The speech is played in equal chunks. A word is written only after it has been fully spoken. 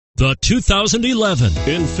The 2011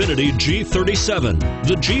 Infiniti G37.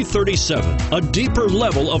 The G37, a deeper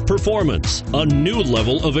level of performance, a new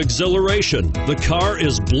level of exhilaration. The car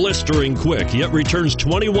is blistering quick, yet returns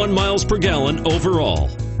 21 miles per gallon overall.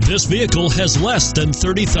 This vehicle has less than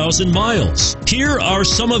 30,000 miles. Here are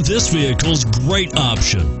some of this vehicle's great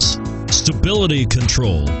options: stability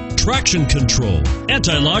control, traction control,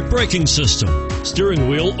 anti-lock braking system, steering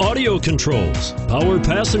wheel audio controls, power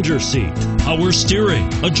passenger seat, power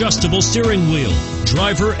steering, adjustable steering wheel,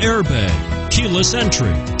 driver airbag, keyless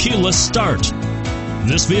entry, keyless start.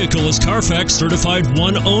 This vehicle is Carfax certified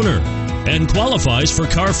one owner and qualifies for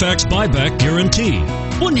Carfax buyback guarantee.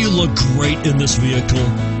 Wouldn't you look great in this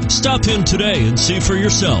vehicle? Stop in today and see for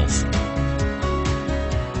yourself.